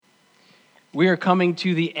We are coming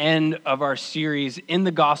to the end of our series in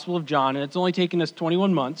the Gospel of John, and it's only taken us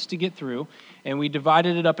 21 months to get through, and we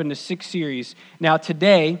divided it up into 6 series. Now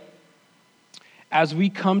today, as we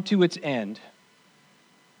come to its end,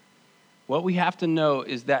 what we have to know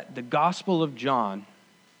is that the Gospel of John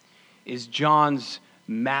is John's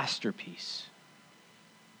masterpiece.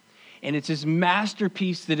 And it's his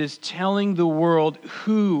masterpiece that is telling the world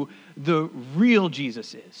who the real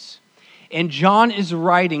Jesus is. And John is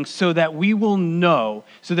writing so that we will know,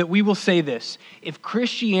 so that we will say this: if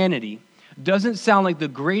Christianity doesn't sound like the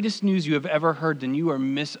greatest news you have ever heard, then you are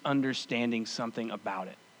misunderstanding something about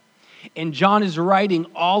it. And John is writing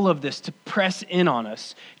all of this to press in on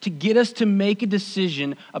us, to get us to make a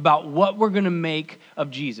decision about what we're going to make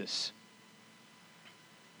of Jesus.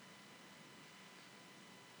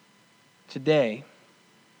 Today,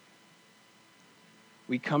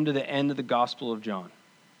 we come to the end of the Gospel of John.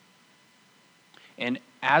 And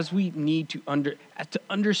as we need to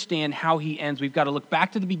understand how he ends, we've got to look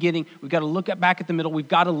back to the beginning, we've got to look back at the middle, we've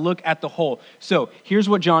got to look at the whole. So here's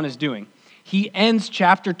what John is doing. He ends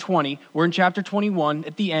chapter 20. We're in chapter 21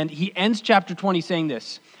 at the end. He ends chapter 20 saying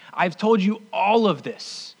this: I've told you all of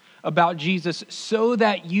this about Jesus so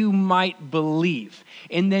that you might believe.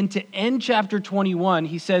 And then to end chapter 21,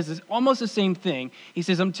 he says almost the same thing. He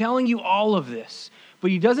says, I'm telling you all of this,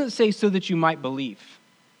 but he doesn't say so that you might believe.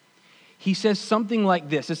 He says something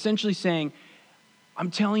like this, essentially saying,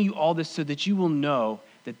 I'm telling you all this so that you will know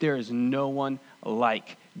that there is no one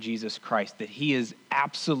like Jesus Christ, that he is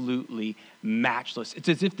absolutely matchless. It's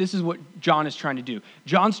as if this is what John is trying to do.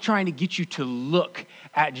 John's trying to get you to look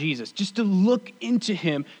at Jesus, just to look into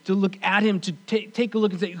him, to look at him, to take a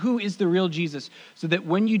look and say, who is the real Jesus? So that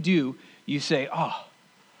when you do, you say, oh,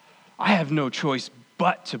 I have no choice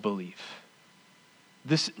but to believe.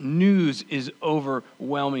 This news is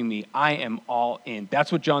overwhelming me. I am all in.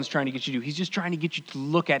 That's what John's trying to get you to do. He's just trying to get you to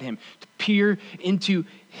look at him, to peer into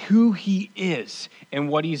who he is and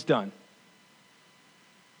what he's done.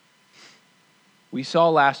 We saw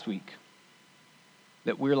last week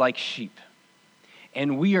that we're like sheep.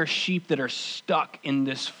 And we are sheep that are stuck in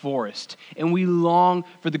this forest. And we long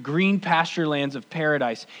for the green pasture lands of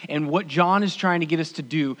paradise. And what John is trying to get us to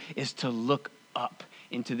do is to look up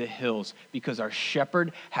into the hills, because our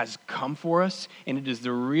shepherd has come for us, and it is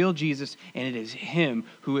the real Jesus, and it is him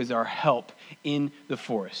who is our help in the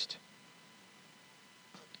forest.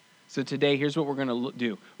 So today, here's what we're going to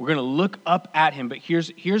do. We're going to look up at him, but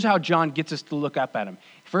here's how John gets us to look up at him.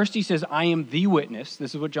 First, he says, I am the witness.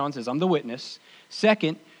 This is what John says, I'm the witness.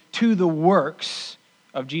 Second, to the works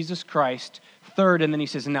of Jesus Christ. Third, and then he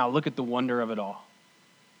says, now look at the wonder of it all.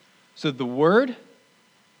 So the word,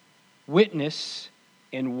 witness,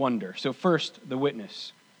 and wonder. So first, the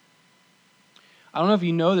witness. I don't know if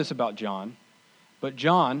you know this about John, but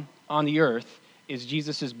John on the earth is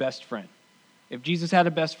Jesus' best friend. If Jesus had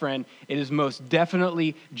a best friend, it is most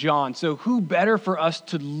definitely John. So who better for us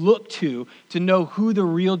to look to know who the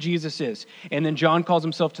real Jesus is? And then John calls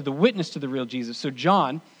himself to the witness to the real Jesus. So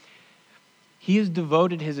John, he has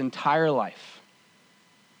devoted his entire life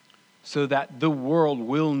so that the world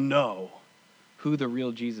will know who the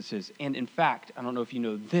real Jesus is. And in fact, I don't know if you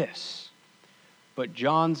know this, but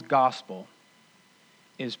John's gospel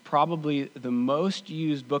is probably the most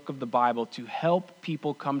used book of the Bible to help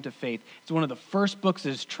people come to faith. It's one of the first books that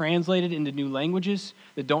is translated into new languages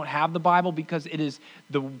that don't have the Bible, because it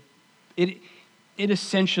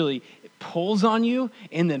essentially pulls on you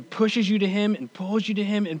and then pushes you to him and pulls you to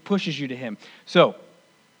him and pushes you to him. So,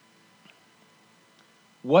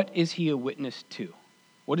 what is he a witness to?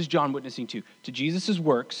 What is John witnessing to? To Jesus'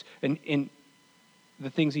 works and in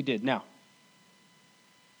the things he did. Now,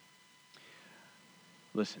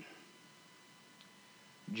 listen.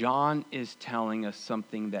 John is telling us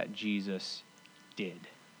something that Jesus did.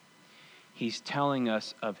 He's telling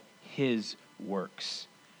us of his works,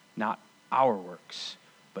 not our works,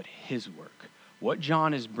 but his work. What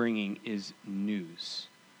John is bringing is news,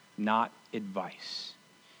 not advice.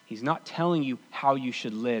 He's not telling you how you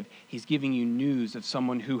should live. He's giving you news of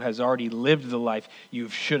someone who has already lived the life you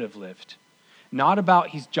should have lived.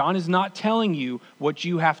 John is not telling you what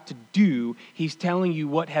you have to do. He's telling you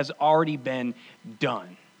what has already been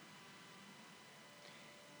done.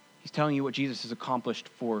 He's telling you what Jesus has accomplished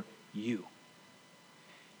for you.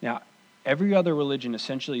 Now, every other religion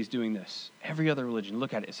essentially is doing this. Every other religion,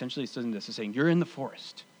 look at it, essentially is doing this. It's saying, you're in the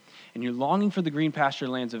forest, and you're longing for the green pasture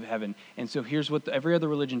lands of heaven. And so here's what every other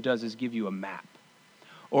religion does, is give you a map.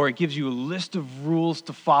 Or it gives you a list of rules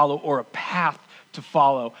to follow or a path to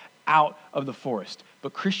follow out of the forest.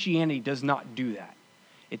 But Christianity does not do that.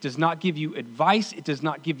 It does not give you advice. It does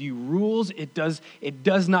not give you rules. It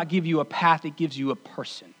does not give you a path. It gives you a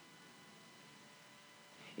person.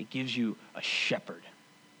 It gives you a shepherd.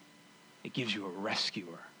 It gives you a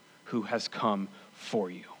rescuer who has come for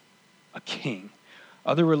you, a king.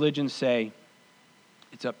 Other religions say,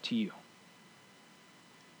 it's up to you.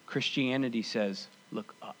 Christianity says,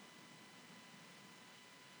 look up.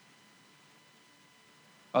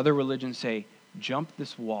 Other religions say, jump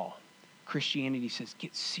this wall. Christianity says,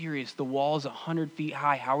 get serious. The wall is 100 feet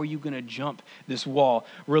high. How are you going to jump this wall?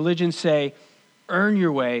 Religions say, earn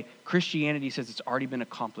your way. Christianity says it's already been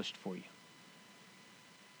accomplished for you.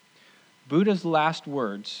 Buddha's last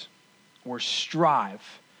words were strive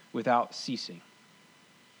without ceasing.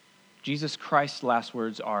 Jesus Christ's last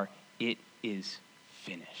words are, it is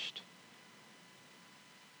finished.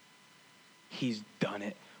 He's done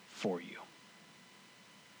it for you.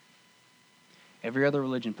 Every other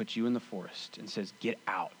religion puts you in the forest and says, get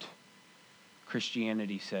out.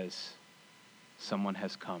 Christianity says, someone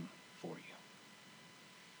has come for you.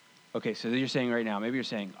 Okay, so you're saying right now, maybe you're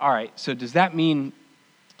saying, all right, so does that mean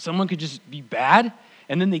someone could just be bad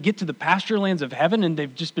and then they get to the pasture lands of heaven and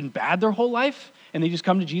they've just been bad their whole life and they just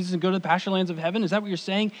come to Jesus and go to the pasture lands of heaven? Is that what you're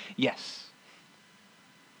saying? Yes.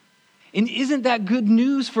 And isn't that good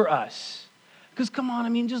news for us? Because come on, I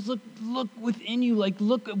mean, just look within you. Like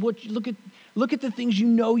look at the things you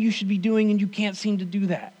know you should be doing and you can't seem to do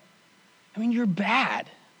that. I mean, you're bad.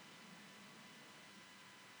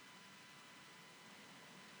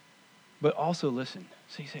 But also listen.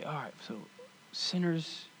 So you say, all right, so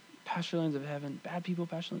sinners, pasture lands of heaven, bad people,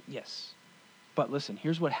 pasture lands. Yes. But listen,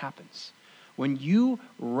 here's what happens. When you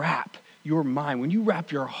wrap your mind, when you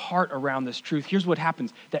wrap your heart around this truth, here's what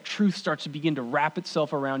happens. That truth starts to begin to wrap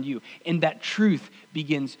itself around you. And that truth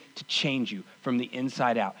begins to change you from the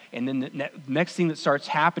inside out. And then the next thing that starts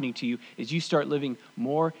happening to you is you start living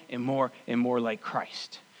more and more and more like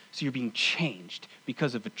Christ. So you're being changed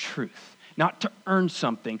because of a truth. Not to earn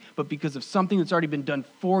something, but because of something that's already been done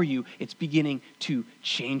for you, it's beginning to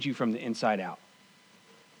change you from the inside out.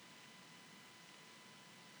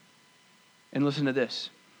 And listen to this.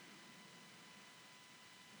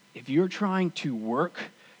 If you're trying to work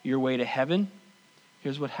your way to heaven,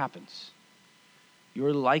 here's what happens.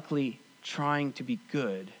 You're likely trying to be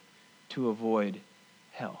good to avoid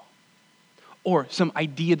hell. Or some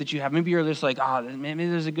idea that you have. Maybe you're just like, maybe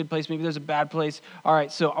there's a good place, maybe there's a bad place. All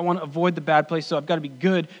right, so I want to avoid the bad place, so I've got to be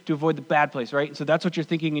good to avoid the bad place, right? So that's what you're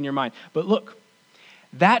thinking in your mind. But look,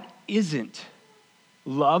 that isn't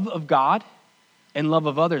love of God and love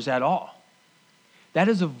of others at all. That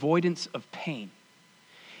is avoidance of pain.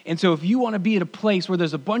 And so if you want to be at a place where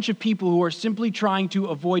there's a bunch of people who are simply trying to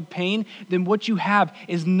avoid pain, then what you have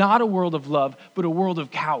is not a world of love, but a world of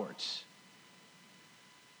cowards.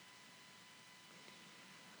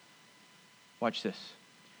 Watch this.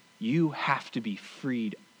 You have to be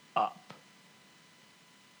freed up.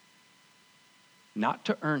 Not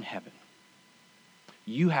to earn heaven.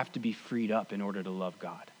 You have to be freed up in order to love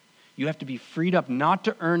God. You have to be freed up not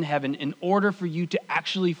to earn heaven in order for you to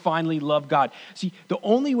actually finally love God. See, the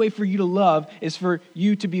only way for you to love is for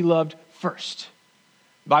you to be loved first.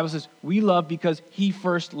 The Bible says we love because he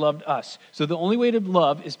first loved us. So the only way to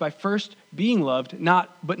love is by first being loved,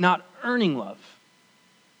 but not earning love.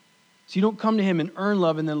 So you don't come to him and earn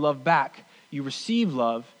love and then love back. You receive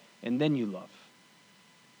love and then you love.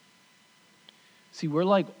 See, we're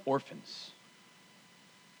like orphans.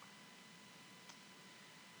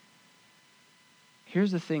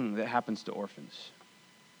 Here's the thing that happens to orphans.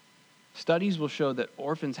 Studies will show that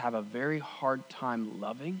orphans have a very hard time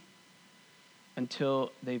loving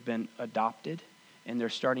until they've been adopted and they're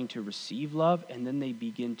starting to receive love, and then they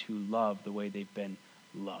begin to love the way they've been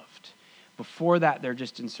loved. Before that, they're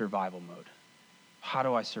just in survival mode. How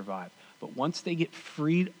do I survive? But once they get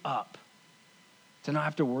freed up to not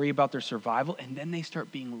have to worry about their survival, and then they start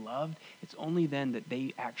being loved, it's only then that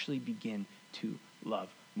they actually begin to love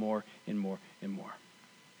more and more and more.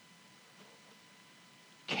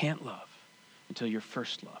 Can't love until you're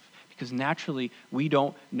first love. Because naturally, we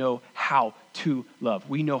don't know how to love.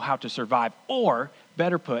 We know how to survive. Or,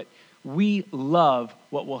 better put, we love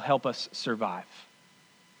what will help us survive.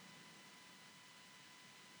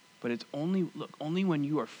 But it's only when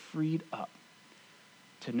you are freed up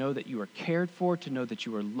to know that you are cared for, to know that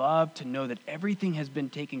you are loved, to know that everything has been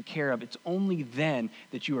taken care of. It's only then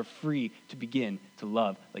that you are free to begin to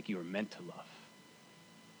love like you were meant to love.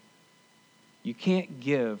 You can't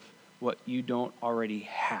give what you don't already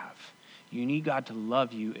have. You need God to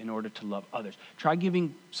love you in order to love others. Try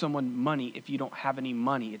giving someone money if you don't have any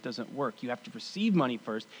money. It doesn't work. You have to receive money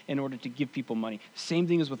first in order to give people money. Same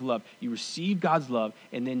thing as with love. You receive God's love,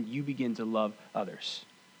 and then you begin to love others.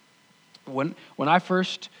 When I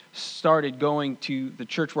first started going to the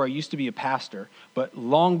church where I used to be a pastor, but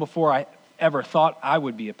long before I ever thought I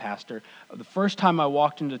would be a pastor, the first time I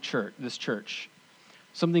walked into this church,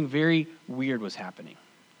 something very weird was happening.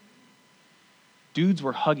 Dudes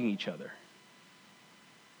were hugging each other,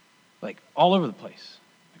 like all over the place.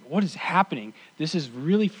 Like, what is happening? This is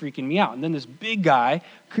really freaking me out. And then this big guy,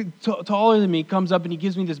 taller than me, comes up and he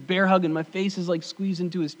gives me this bear hug, and my face is like squeezed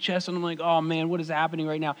into his chest, and I'm like, oh man, what is happening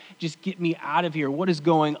right now? Just get me out of here. What is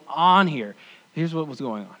going on here? Here's what was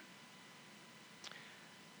going on.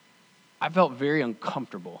 I felt very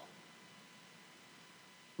uncomfortable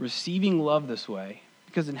receiving love this way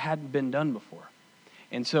because it hadn't been done before.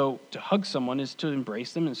 And so to hug someone is to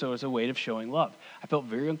embrace them, and so it's a way of showing love. I felt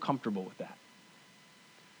very uncomfortable with that.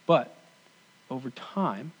 But over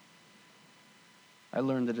time, I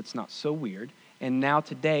learned that it's not so weird, and now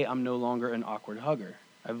today I'm no longer an awkward hugger.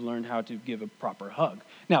 I've learned how to give a proper hug.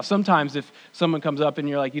 Now, sometimes if someone comes up and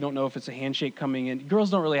you're like, you don't know if it's a handshake coming in,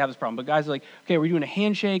 girls don't really have this problem, but guys are like, okay, are we doing a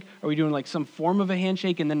handshake? Are we doing like some form of a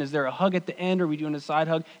handshake? And then is there a hug at the end? Are we doing a side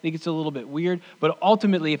hug? I think it's a little bit weird, but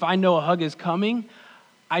ultimately, if I know a hug is coming,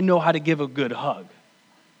 I know how to give a good hug.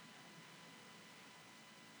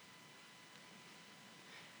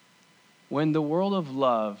 When the world of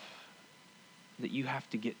love that you have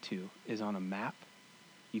to get to is on a map,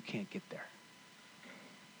 you can't get there.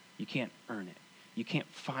 You can't earn it. You can't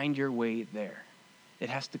find your way there. It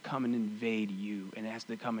has to come and invade you, and it has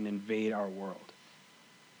to come and invade our world.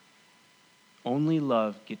 Only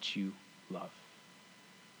love gets you love.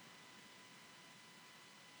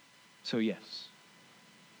 So yes,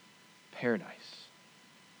 paradise.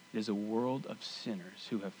 It is a world of sinners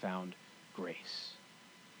who have found grace.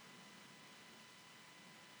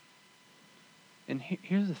 And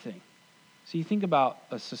here's the thing. So you think about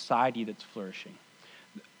a society that's flourishing.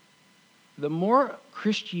 The more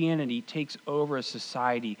Christianity takes over a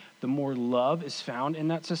society, the more love is found in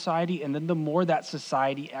that society, and then the more that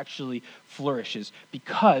society actually flourishes,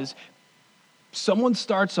 because someone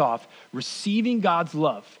starts off receiving God's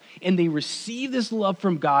love, and they receive this love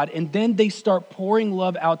from God, and then they start pouring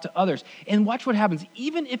love out to others. And watch what happens.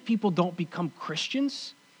 Even if people don't become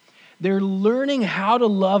Christians, they're learning how to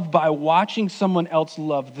love by watching someone else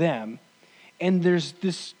love them. And there's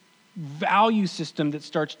this value system that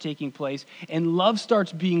starts taking place, and love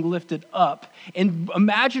starts being lifted up. And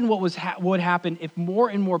imagine what would happen if more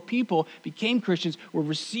and more people became Christians, were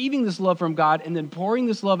receiving this love from God and then pouring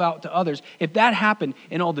this love out to others. If that happened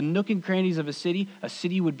in all the nook and crannies of a city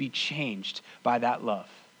would be changed by that love.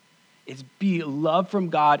 It's be love from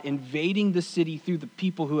God invading the city through the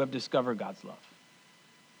people who have discovered God's love.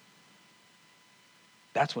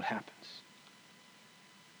 That's what happens.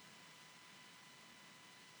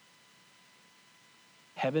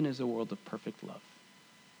 Heaven is a world of perfect love,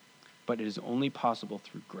 but it is only possible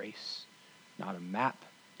through grace, not a map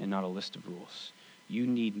and not a list of rules. You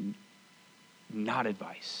need not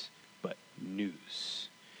advice, but news.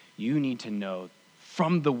 You need to know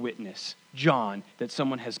from the witness, John, that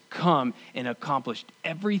someone has come and accomplished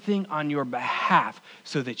everything on your behalf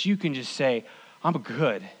so that you can just say, I'm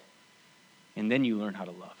good, and then you learn how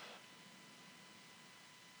to love.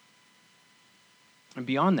 And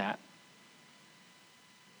beyond that,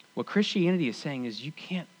 what Christianity is saying is you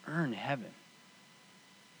can't earn heaven.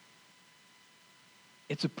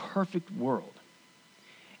 It's a perfect world.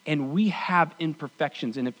 And we have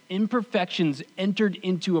imperfections. And if imperfections entered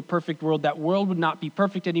into a perfect world, that world would not be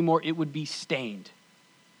perfect anymore. It would be stained.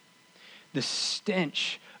 The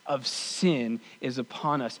stench of sin is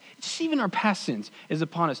upon us. Just even our past sins is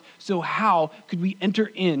upon us. So how could we enter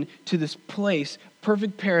into this place,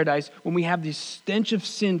 perfect paradise, when we have this stench of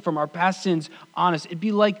sin from our past sins on us? It'd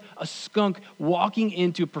be like a skunk walking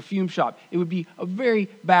into a perfume shop. It would be a very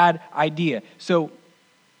bad idea. So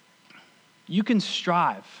you can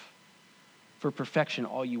strive for perfection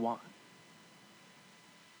all you want.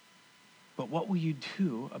 But what will you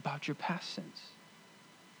do about your past sins?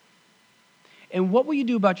 And what will you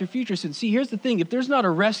do about your future sins? See, here's the thing. If there's not a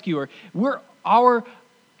rescuer, our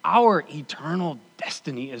eternal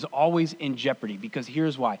destiny is always in jeopardy, because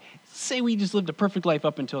here's why. Say we just lived a perfect life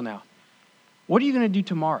up until now. What are you going to do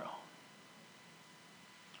tomorrow?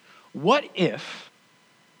 What if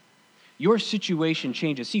your situation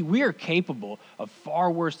changes? See, we are capable of far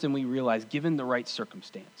worse than we realize given the right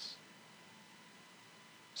circumstance.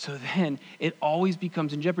 So then it always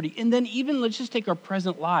becomes in jeopardy. And then even let's just take our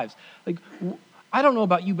present lives. Like, I don't know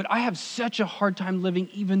about you, but I have such a hard time living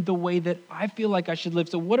even the way that I feel like I should live.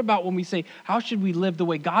 So what about when we say, how should we live the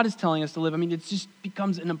way God is telling us to live? I mean, it just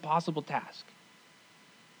becomes an impossible task.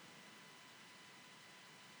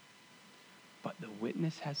 But the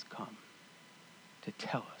witness has come to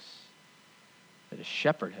tell us that a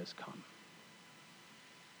shepherd has come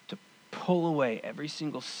to pull away every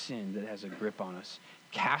single sin that has a grip on us,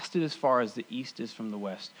 cast it as far as the east is from the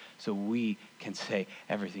west, so we can say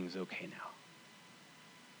everything's okay now.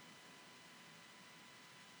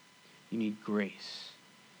 You need grace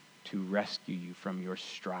to rescue you from your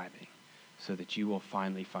striving so that you will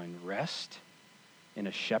finally find rest in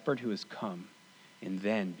a shepherd who has come and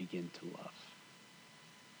then begin to love.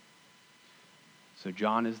 So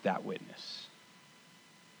John is that witness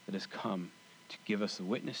that has come to give us a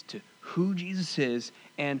witness to who Jesus is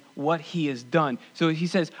and what he has done. So he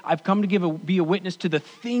says, I've come to be a witness to the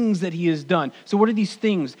things that he has done. So what are these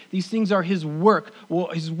things? These things are his work. Well,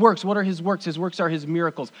 his works, what are his works? His works are his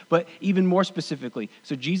miracles. But even more specifically,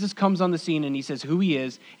 so Jesus comes on the scene and he says who he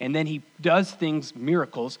is, and then he does things,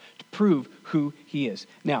 miracles, to prove who he is.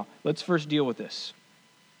 Now, let's first deal with this,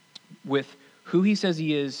 with who he says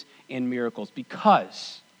he is and miracles,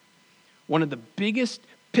 because one of the biggest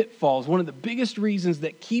pitfalls, one of the biggest reasons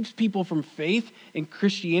that keeps people from faith in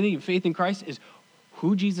Christianity and faith in Christ is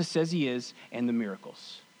who Jesus says he is and the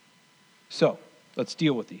miracles. So, let's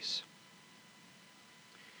deal with these.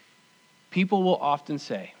 People will often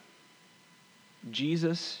say,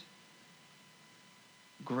 Jesus,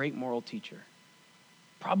 great moral teacher,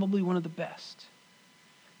 probably one of the best.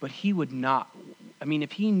 But he would not,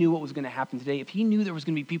 if he knew what was going to happen today, if he knew there was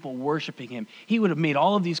going to be people worshiping him, he would have made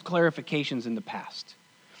all of these clarifications in the past.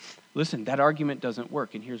 Listen, that argument doesn't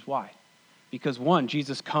work, and here's why. Because one,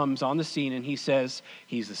 Jesus comes on the scene and he says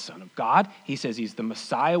he's the Son of God. He says he's the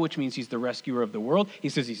Messiah, which means he's the rescuer of the world. He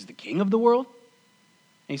says he's the King of the world.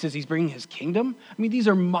 And he says he's bringing his kingdom. These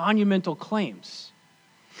are monumental claims.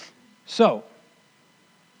 So,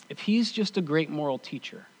 if he's just a great moral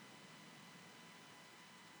teacher,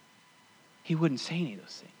 he wouldn't say any of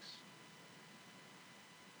those things.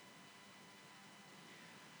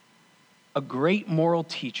 A great moral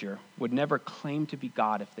teacher would never claim to be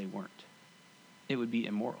God if they weren't. It would be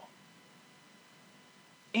immoral.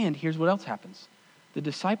 And here's what else happens. The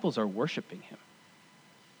disciples are worshiping him.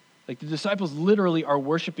 The disciples literally are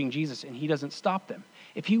worshiping Jesus, and he doesn't stop them.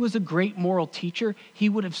 If he was a great moral teacher, he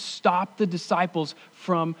would have stopped the disciples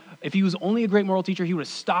from, if he was only a great moral teacher, he would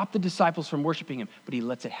have stopped the disciples from worshiping him, but he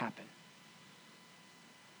lets it happen.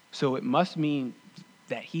 So it must mean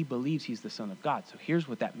that he believes he's the Son of God. So here's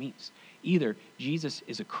what that means. Either Jesus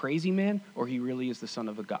is a crazy man or he really is the Son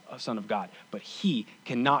of God. But he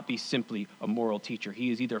cannot be simply a moral teacher.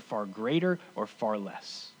 He is either far greater or far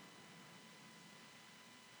less.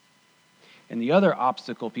 And the other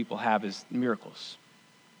obstacle people have is miracles.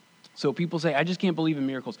 So people say, I just can't believe in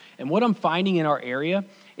miracles. And what I'm finding in our area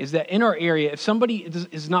is that in our area, if somebody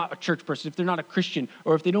is not a church person, if they're not a Christian,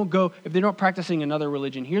 or if they're not practicing another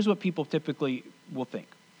religion, here's what people typically will think.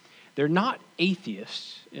 They're not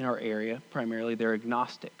atheists in our area, primarily, they're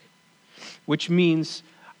agnostic. Which means,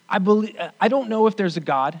 I don't know if there's a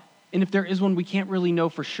God, and if there is one, we can't really know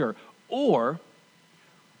for sure. Or,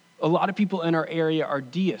 a lot of people in our area are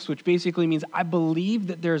deists, which basically means I believe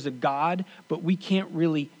that there's a God, but we can't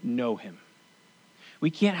really know him.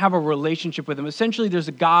 We can't have a relationship with him. Essentially, there's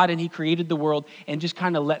a God and he created the world and just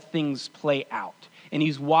kind of let things play out. And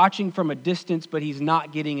he's watching from a distance, but he's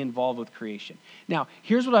not getting involved with creation. Now,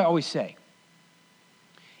 here's what I always say.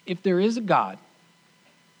 If there is a God,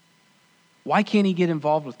 why can't he get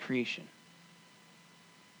involved with creation?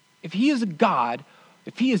 If he is a God,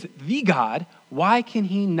 if he is the God, why can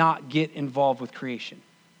he not get involved with creation?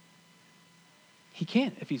 He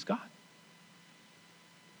can if he's God.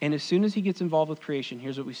 And as soon as he gets involved with creation,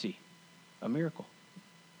 here's what we see. A miracle.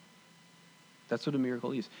 That's what a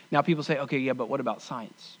miracle is. Now people say, okay, yeah, but what about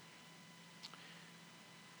science?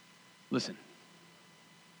 Listen,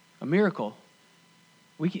 a miracle,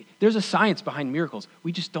 there's a science behind miracles.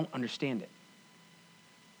 We just don't understand it.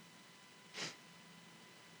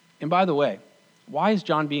 And by the way, why is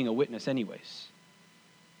John being a witness anyways?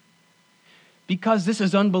 Because this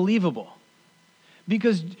is unbelievable.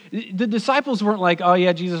 Because the disciples weren't like, oh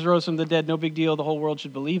yeah, Jesus rose from the dead, no big deal, the whole world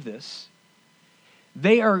should believe this.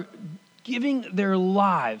 They are giving their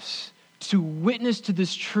lives to witness to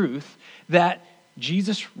this truth that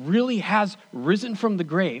Jesus really has risen from the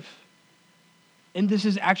grave, and this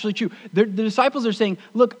is actually true. The disciples are saying,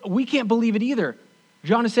 look, we can't believe it either.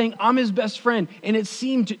 John is saying, I'm his best friend, and it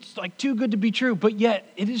seemed like too good to be true, but yet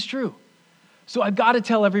it is true. So I've got to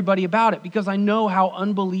tell everybody about it because I know how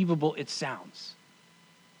unbelievable it sounds.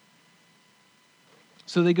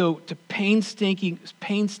 So they go to painstaking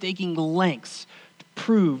lengths to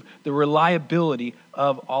prove the reliability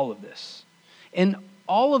of all of this. And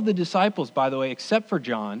all of the disciples, by the way, except for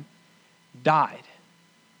John, died,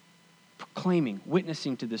 proclaiming,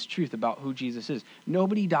 witnessing to this truth about who Jesus is.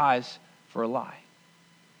 Nobody dies for a lie.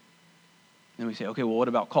 And we say, okay, well, what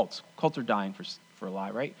about cults? Cults are dying for a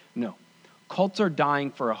lie, right? No. Cults are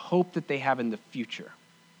dying for a hope that they have in the future.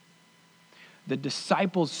 The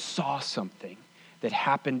disciples saw something that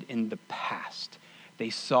happened in the past.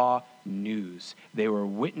 They saw news. They were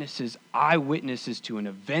witnesses, eyewitnesses to an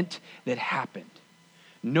event that happened.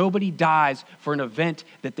 Nobody dies for an event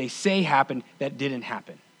that they say happened that didn't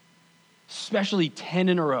happen, especially 10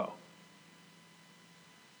 in a row.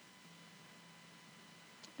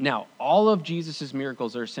 Now, all of Jesus'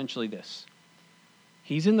 miracles are essentially this.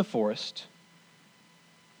 He's in the forest.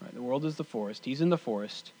 Right, the world is the forest. He's in the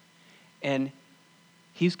forest, and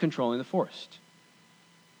he's controlling the forest.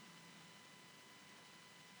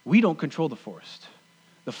 We don't control the forest.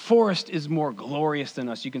 The forest is more glorious than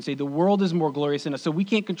us. You can say the world is more glorious than us, so we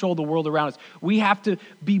can't control the world around us. We have to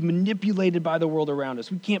be manipulated by the world around us.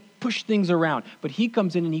 We can't push things around. But he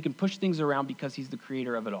comes in and he can push things around because he's the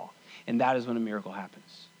creator of it all. And that is when a miracle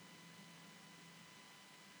happens.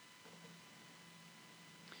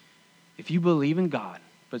 If you believe in God,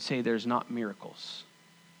 but say there's not miracles,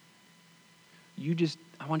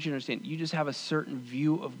 I want you to understand, you just have a certain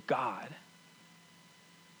view of God.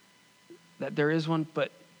 That there is one,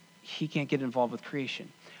 but he can't get involved with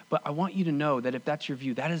creation. But I want you to know that if that's your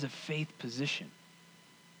view, that is a faith position.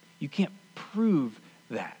 You can't prove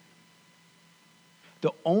that. The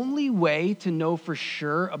only way to know for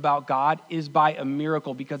sure about God is by a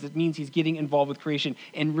miracle, because it means he's getting involved with creation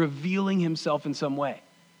and revealing himself in some way.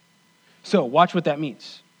 So watch what that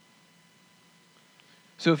means.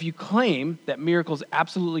 So if you claim that miracles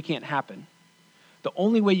absolutely can't happen, the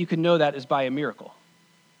only way you can know that is by a miracle.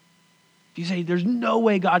 If you say there's no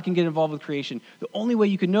way God can get involved with creation, the only way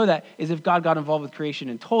you can know that is if God got involved with creation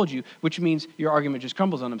and told you, which means your argument just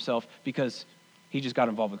crumbles on himself because he just got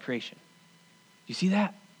involved with creation. You see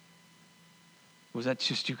that? Was that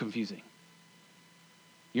just too confusing?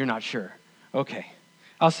 You're not sure. Okay.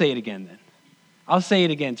 I'll say it again then. I'll say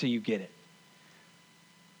it again until you get it.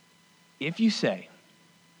 If you say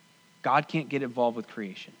God can't get involved with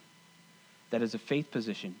creation, that is a faith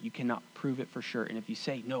position. You cannot prove it for sure. And if you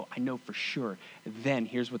say, no, I know for sure, then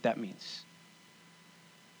here's what that means.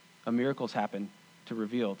 A miracle's happened to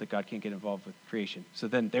reveal that God can't get involved with creation. So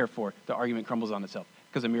then, therefore, the argument crumbles on itself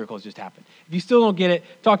because a miracle has just happened. If you still don't get it,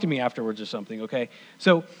 talk to me afterwards or something, okay?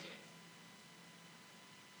 So,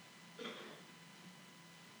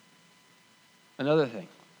 another thing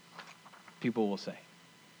people will say,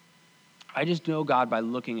 I just know God by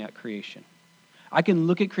looking at creation. I can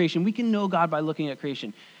look at creation. We can know God by looking at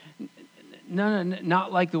creation. No,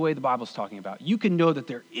 not like the way the Bible's talking about. You can know that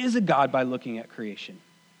there is a God by looking at creation.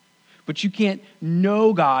 But you can't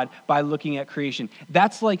know God by looking at creation.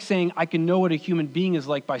 That's like saying I can know what a human being is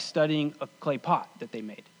like by studying a clay pot that they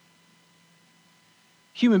made.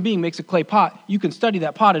 Human being makes a clay pot. You can study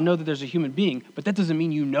that pot and know that there's a human being, but that doesn't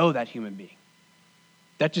mean you know that human being.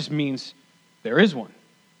 That just means there is one.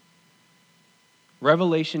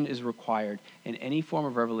 Revelation is required, and any form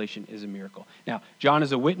of revelation is a miracle. Now, John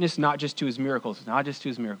is a witness not just to his miracles,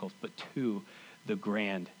 but to the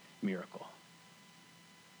grand miracle.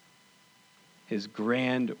 His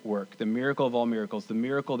grand work, the miracle of all miracles, the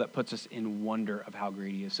miracle that puts us in wonder of how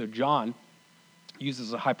great he is. So John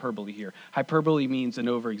uses a hyperbole here. Hyperbole means an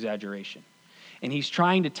over-exaggeration. And he's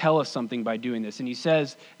trying to tell us something by doing this. And he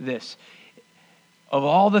says this, of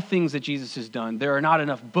all the things that Jesus has done, there are not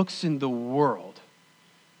enough books in the world.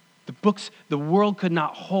 The world could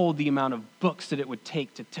not hold the amount of books that it would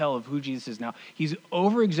take to tell of who Jesus is. Now, he's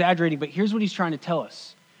over-exaggerating, but here's what he's trying to tell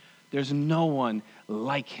us. There's no one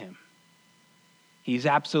like him. He's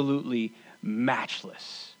absolutely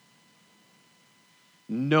matchless.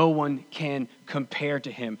 No one can compare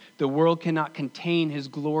to him. The world cannot contain his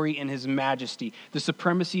glory and his majesty. The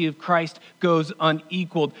supremacy of Christ goes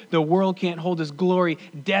unequaled. The world can't hold his glory.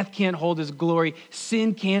 Death can't hold his glory.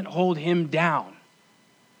 Sin can't hold him down.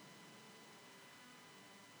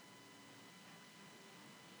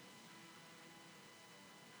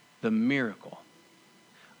 The miracle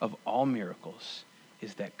of all miracles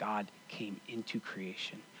is that God came into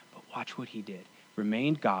creation. But watch what he did.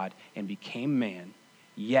 Remained God and became man,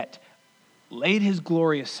 yet laid his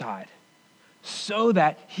glory aside so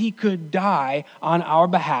that he could die on our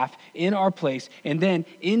behalf in our place. And then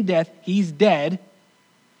in death, he's dead.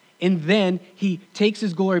 And then he takes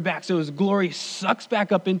his glory back. So his glory sucks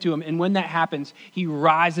back up into him. And when that happens, he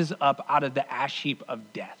rises up out of the ash heap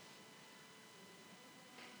of death.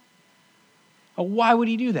 Why would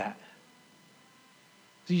he do that?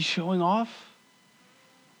 Is he showing off?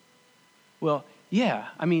 Well, yeah.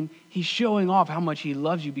 I mean, he's showing off how much he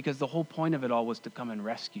loves you because the whole point of it all was to come and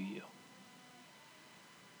rescue you.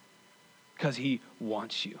 Because he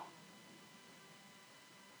wants you.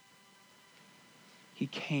 He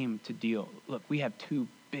came to deal. Look, we have two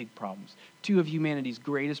big problems. Two of humanity's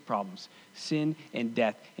greatest problems, sin and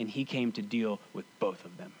death, and he came to deal with both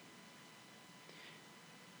of them.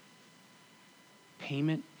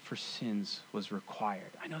 Payment for sins was required.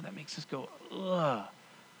 I know that makes us go, ugh.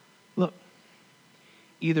 Look,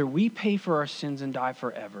 either we pay for our sins and die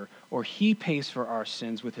forever, or he pays for our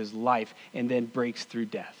sins with his life and then breaks through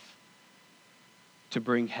death to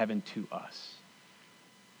bring heaven to us.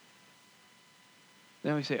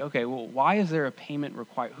 Then we say, okay, well, why is there a payment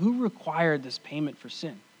required? Who required this payment for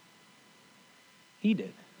sin? He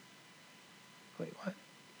did. Wait, what?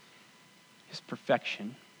 His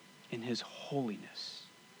perfection and his holiness.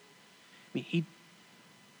 I mean,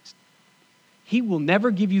 he will never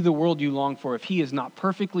give you the world you long for if he is not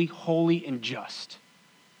perfectly holy and just.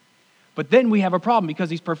 But then we have a problem because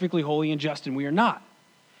he's perfectly holy and just and we are not.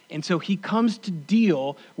 And so he comes to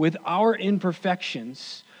deal with our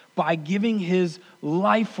imperfections by giving his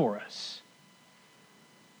life for us.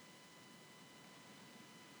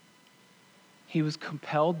 He was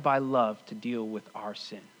compelled by love to deal with our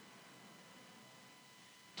sin.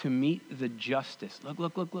 To meet the justice.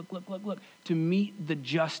 Look. To meet the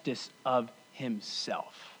justice of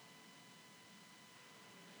himself.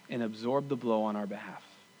 And absorb the blow on our behalf.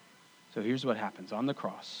 So here's what happens. On the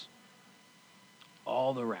cross,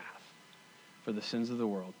 all the wrath for the sins of the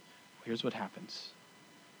world. Here's what happens.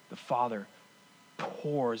 The Father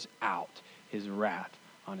pours out his wrath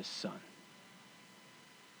on his Son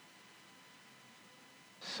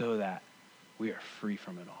so that we are free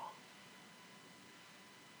from it all.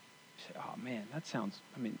 You say, oh man,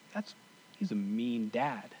 he's a mean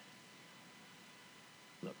dad.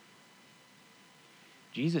 Look,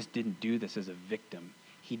 Jesus didn't do this as a victim.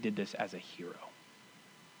 He did this as a hero.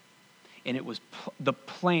 And it was the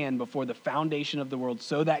plan before the foundation of the world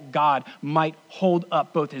so that God might hold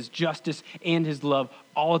up both his justice and his love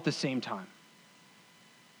all at the same time.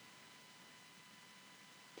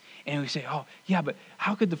 And we say, oh, yeah, but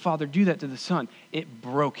how could the Father do that to the Son? It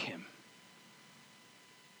broke him.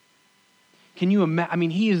 Can you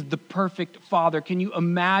imagine? He is the perfect Father. Can you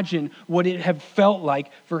imagine what it have felt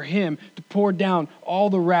like for him to pour down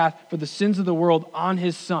all the wrath for the sins of the world on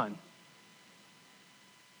his Son?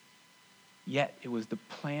 Yet it was the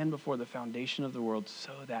plan before the foundation of the world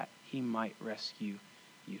so that he might rescue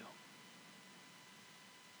you.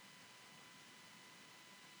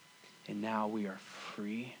 And now we are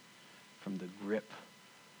free from the grip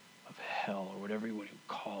of hell, or whatever you want to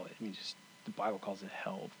call it. The Bible calls it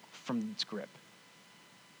hell, from its grip.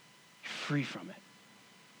 You're free from it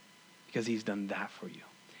because he's done that for you.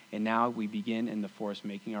 And now we begin in the forest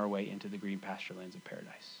making our way into the green pasture lands of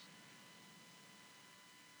paradise.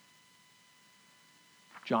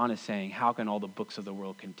 John is saying, how can all the books of the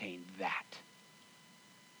world contain that?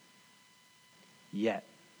 Yet,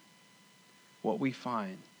 what we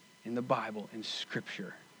find in the Bible, in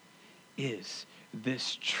Scripture, is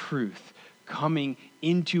this truth coming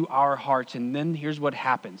into our hearts. And then here's what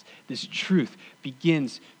happens. This truth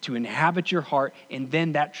begins to inhabit your heart, and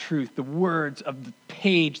then that truth, the words of the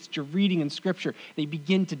page that you're reading in Scripture, they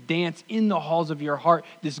begin to dance in the halls of your heart,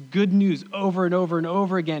 this good news over and over and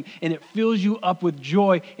over again, and it fills you up with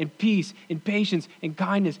joy and peace and patience and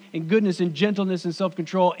kindness and goodness and gentleness and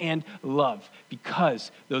self-control and love,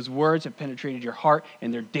 because those words have penetrated your heart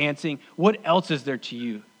and they're dancing. What else is there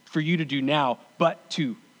for you to do now but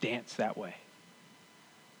to dance that way?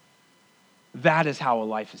 That is how a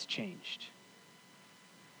life is changed.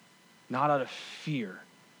 Not out of fear,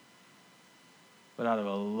 but out of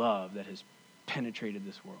a love that has penetrated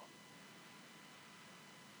this world.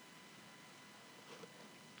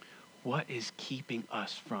 What is keeping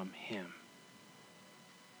us from him?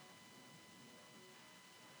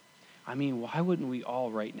 Why wouldn't we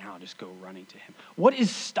all right now just go running to him? What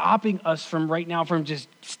is stopping us from right now from just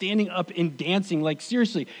standing up and dancing? Like,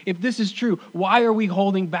 seriously, if this is true, why are we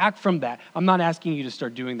holding back from that? I'm not asking you to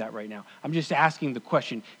start doing that right now. I'm just asking the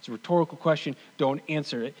question. It's a rhetorical question. Don't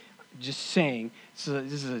answer it. Just saying. So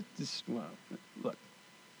look.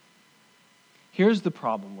 Here's the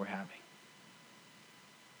problem we're having.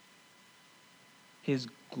 His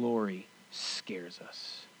glory scares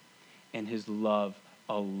us, and his love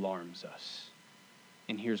alarms us.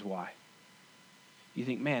 And here's why. You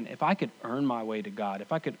think, man, if I could earn my way to God,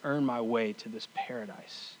 if I could earn my way to this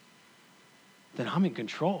paradise, then I'm in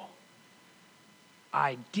control.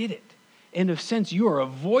 I did it. In a sense, you are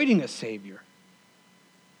avoiding a Savior.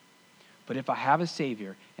 But if I have a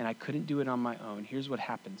Savior and I couldn't do it on my own, here's what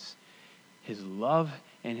happens. His love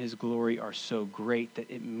and his glory are so great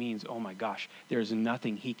that it means, oh my gosh, there's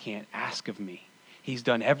nothing he can't ask of me. He's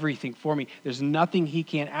done everything for me. There's nothing he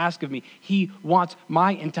can't ask of me. He wants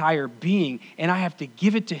my entire being, and I have to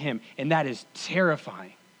give it to him, and that is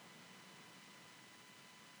terrifying.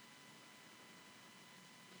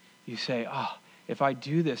 You say, if I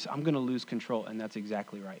do this, I'm going to lose control, and that's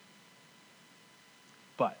exactly right.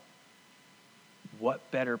 But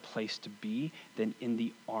what better place to be than in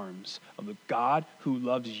the arms of a God who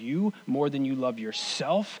loves you more than you love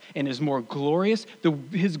yourself and is more glorious?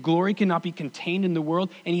 His glory cannot be contained in the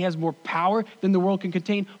world, and he has more power than the world can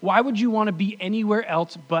contain. Why would you want to be anywhere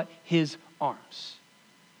else but his arms?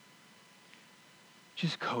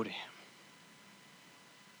 Just go to him.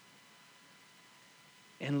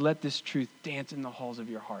 And let this truth dance in the halls of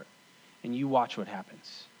your heart. And you watch what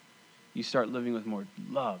happens. You start living with more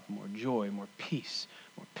love, more joy, more peace,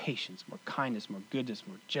 more patience, more kindness, more goodness,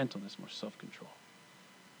 more gentleness, more self-control.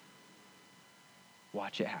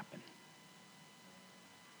 Watch it happen.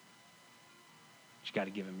 You got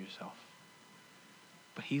to give him yourself.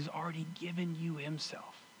 But he's already given you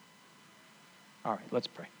himself. All right, let's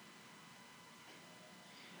pray.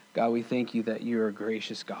 God, we thank you that you're a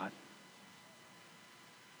gracious God.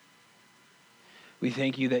 We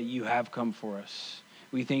thank you that you have come for us.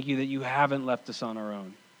 We thank you that you haven't left us on our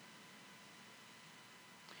own.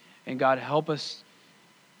 And God, help us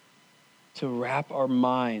to wrap our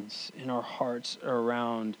minds and our hearts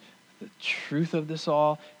around the truth of this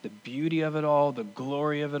all, the beauty of it all, the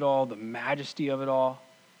glory of it all, the majesty of it all.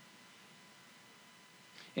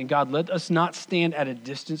 And God, let us not stand at a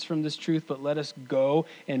distance from this truth, but let us go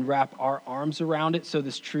and wrap our arms around it so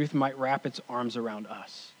this truth might wrap its arms around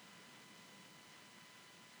us.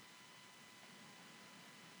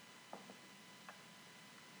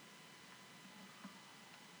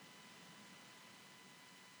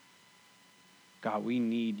 God, we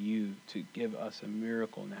need you to give us a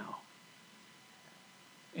miracle now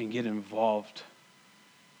and get involved.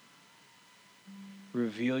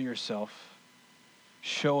 Reveal yourself.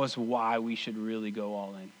 Show us why we should really go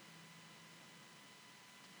all in.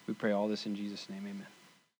 We pray all this in Jesus' name, amen.